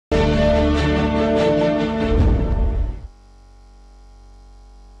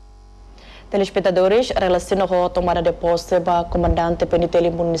Telespectadores, Relasiona com a tomada de posse da Komandante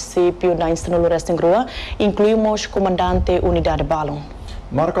PNTL Munisipiu Nain no Restingrua, incluímos Komandante Unidade Balão.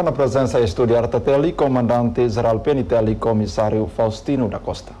 Marca na presença do estúdio RTTL, Comandante Geral PNTL, Comissário Faustino da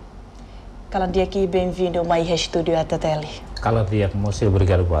Costa. Cada dia aqui, bem-vindo ao mais estúdio RTTL. Cada dia, muito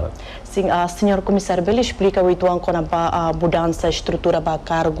obrigado, Bara. Sim, senhor Comissário, ele explica o ituan com a mudança estrutura para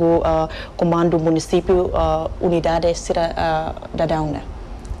cargo comando município unidade será da Dauna.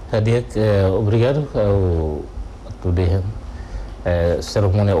 Obrigado a tudo.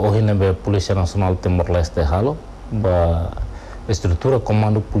 Cerimônia hoje na Polícia Nacional Timor-Leste halo, a estrutura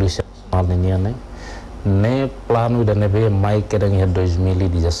comando Polícia Nacional de Niane, nem plano da neve mais que em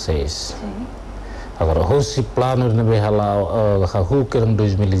 2016. Agora, esse plano da neve que em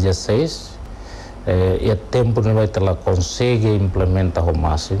 2016, e tempo não vai ter lá consegue implementar o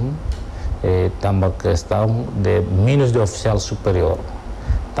máximo, também a questão de menos de oficial superior.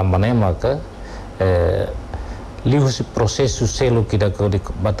 Também maka liu processo selo que da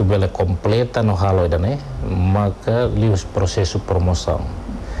batu bela completa no halo idane maka liu processo promoção.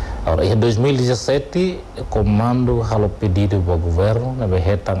 Agora em 2017 comando halo pedido do governo na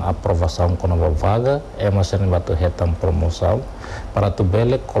retan aprovação com uma vaga mas nem batu retan promoção para tu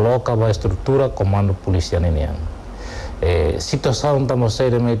bela coloca a estrutura comando polícia nenian. Situação estamos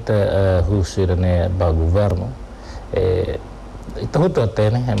aí meta russo idane ba governo itu até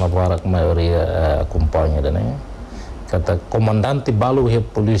né é uma maioria acompanha né kata comandante balu a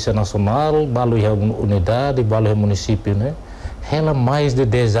polícia nacional balu a unidade balu a município né ela mais de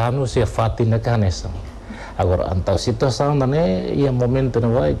 10 anos e a fatina canessa agora então situação né e a momento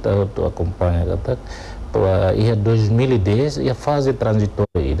não vai tu acompanha kata e 2010 e a fase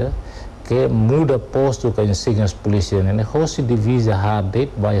transitória que muda posto que ensiga as polícias né se divisa hard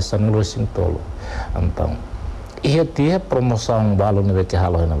vai sanul sintolo então ia ter promoção balo nebe que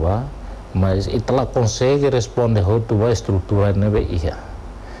halo na ba mas ela consegue responder a estrutura nebe ia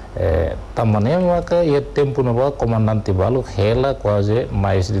também maka ia tempo na ba comandante balo ela quase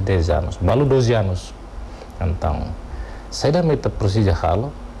mais de 10 anos balo 12 anos então sai da meta precisa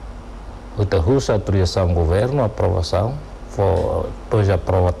halo o usa autorização governo aprovação depois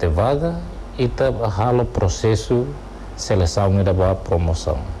aprova te vaga e halo processo seleção da ba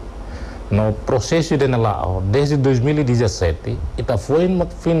promoção. No processo de lá, desde 2017, ita foi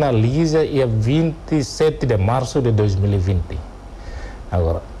finaliza dia 27 de março de 2020.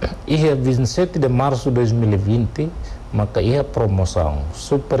 Agora, dia 27 de março de 2020, maka ia promoção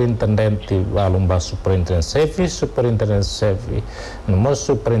superintendente alumba superintendente chefe, numa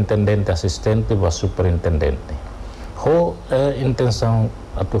superintendente assistente va superintendente. Ho intenção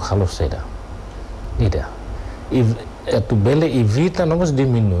atu haloseda. Ida. E atu bele evita nós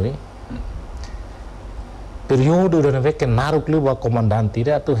diminui período da neve que naruklu ba comandante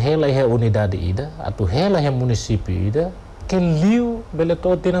ida atu hela he unidade ida atu hela he município ida que liu bele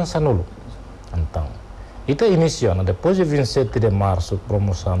to tinan sanulu então ita iniciona depois de 27 de março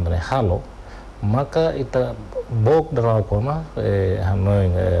promoção de halo maka ita bok dra koma hanoi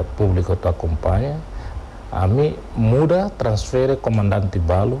público to acompanha ami muda transfere comandante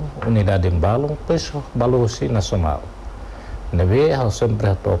balo unidade balo peso balo si nacional neve ha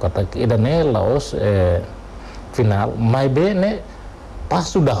sempre to kata ida nela os final, mas bem, né,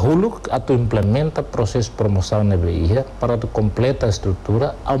 passo dahulu atau implementa processo de promoção na BIA para completar a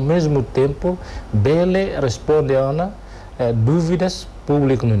estrutura, ao mesmo tempo, bele responde a dúvidas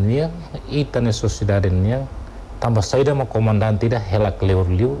públicas no NIA e na sociedade NIA, também sai da comandante da ela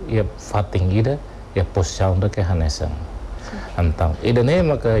cleurliu e a fatingida e a posição da que hanesan. Então, ida nem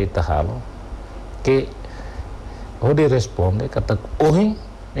maka itahalo que onde responde kata ohin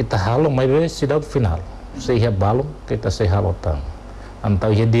itahalo mas bem cidade final. Saya balum kita saya halotan.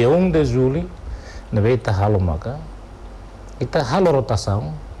 Antau ya dia de julho na vez ta halo maka kita halo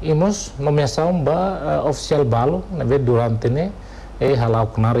rotação imos nomeação ba oficial balo na vez durante ne halau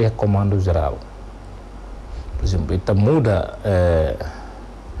kenar ya comando geral. Por exemplo, kita muda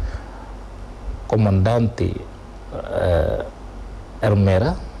comandante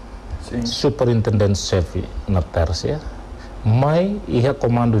Ermera, superintendente chefe na Pérsia, mas ia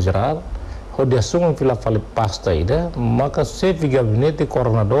comando geral dia assume pela pasta ida maka chefe gabinete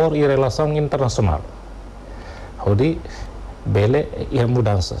coordenador e relação internacional hodi bele ia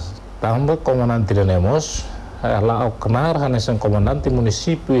mudanças tambah comandante tenemos lá ao kenar hanesan comandante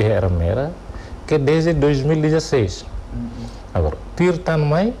município e Hermera que desde 2016 agora tirtan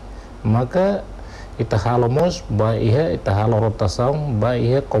mai maka ita halamos ba ia ita halo rotação ba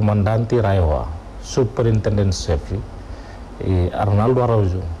ia comandante Raiwa superintendente chefe e Arnaldo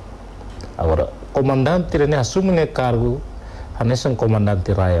Araújo. Agora, comandante ne assume ne cargo hanesan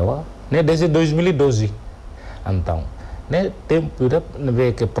comandante Raiwa né, desde 2012. Então, né, tempo da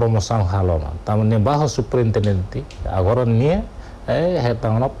neve que promoção halona, tamo ne barra superintendente, agora ne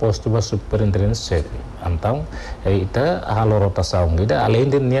retang na posto ba superintendente chefe. Então, ita halo rotação ida além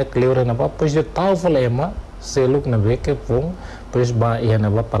de ne clear na ba pois de tal problema seluk neve que pun pois ba ia na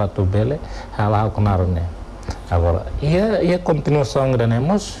ba para tu bele hala konarne. Agora, ia continuação da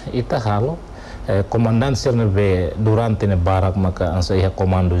nemos ita halo comandante neve durante ne barak maka ansa ia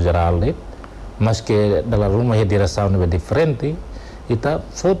comando geral mas que dalam rumah ia direção neve diferente ita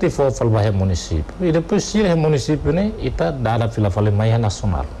 44 falbah município e depois se município ne ita dada fila fale mai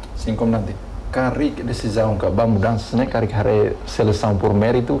nasional. Sim, comandante. Kari decisão que ba mudança né kari hare seleção por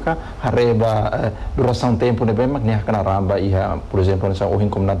mérito ka hare ba duração tempo ne bem magni hakana ramba ia por exemplo nessa o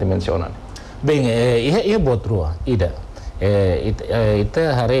comandante mencionan. Bem, ia botrua ida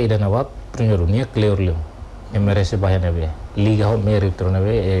ita hare ida na primeiro nia clear leu e merece bahia neve liga ho mérito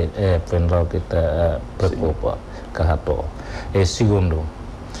neve penral kita preocupa kahato segundo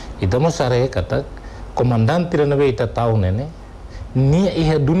itamos hare kata comandante neve ita tahu nene nia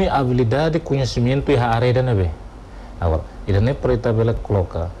ia dunia habilidade conhecimento ia área neve agora ida ne perita bela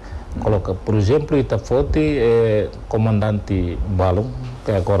coloca por exemplo ita foto comandante balum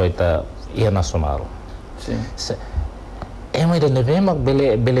que agora ita ia nasional sim ema ida neve mak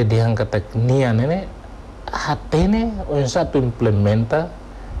bele diangkat nia nene hatene un satu implementa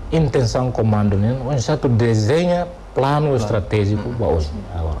intenção comando nene un satu desenha plano estratégico baus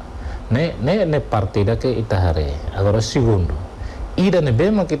agora ne partida que ita hare agora segundo ida ne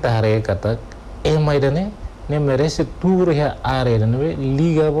bema kita hare kata ema ida ne merece tudo a área ne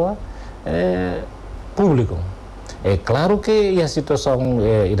liga ba público claro que a situação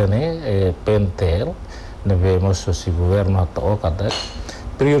ida ne pentel ne vemos se governo atau kata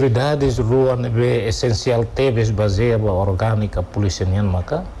prioridades rua ne essencial tebes baseada orgânica polícia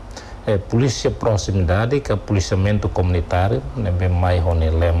maka polícia proximidade que policiamento comunitário ne mais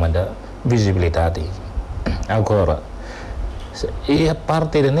hone lema da visibilidade agora e a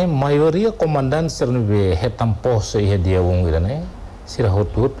parte da maioria comandantes serve retam posse e dia ida ne sira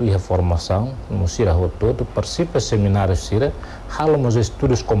hotuto e formação no sira hotuto participa seminários sira halamos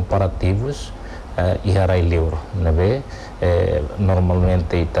estudos comparativos e harai livro nebe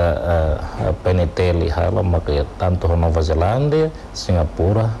normalmente ita PNTL hala maka tanto Nova Zelândia,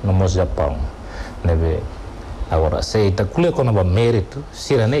 Singapura, no Japão nebe agora se ita kuliah com nova mérito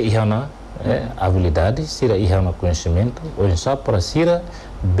sira ne ihana habilidade sira ihana conhecimento ou só para sira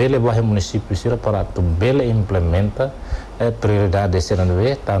bele bairro município sira para tu bele implementa prioridade sira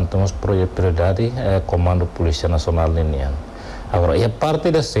nebe tanto nos projeto prioridade comando polícia nacional ninian. Agora, e a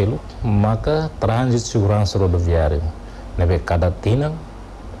parte da selo, maka trânsito segurança rodoviário, nebe cada tina,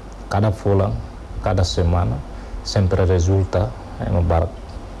 cada folha, cada semana, sempre resulta em uma barra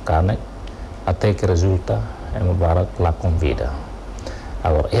carne, até que resulta em uma barra lá com vida.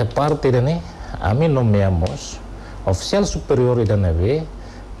 Agora, e a parte da ne, a mim nomeamos oficial superior da neve,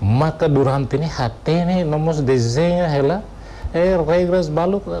 maka durante ne, até ne, nós desenha ela regras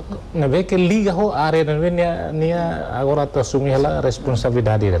balu neve que liga ho área neve nia agora tu assumir ela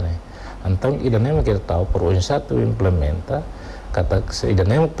responsabilidade dane então ida nem me quer tahu por satu implementa kata ida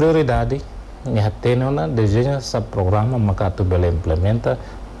nem prioridade nia tenona desenha sa programa maka tu bele implementa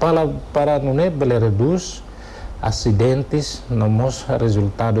para nune bele reduz acidentes nomos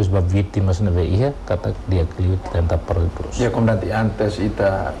resultados ba vítimas neve ia kata dia clio tenta perus ya comandante antes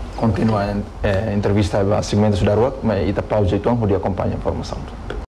ita continua entrevista a segmento sudah ruak mas ita pausa itu dia acompanha a informação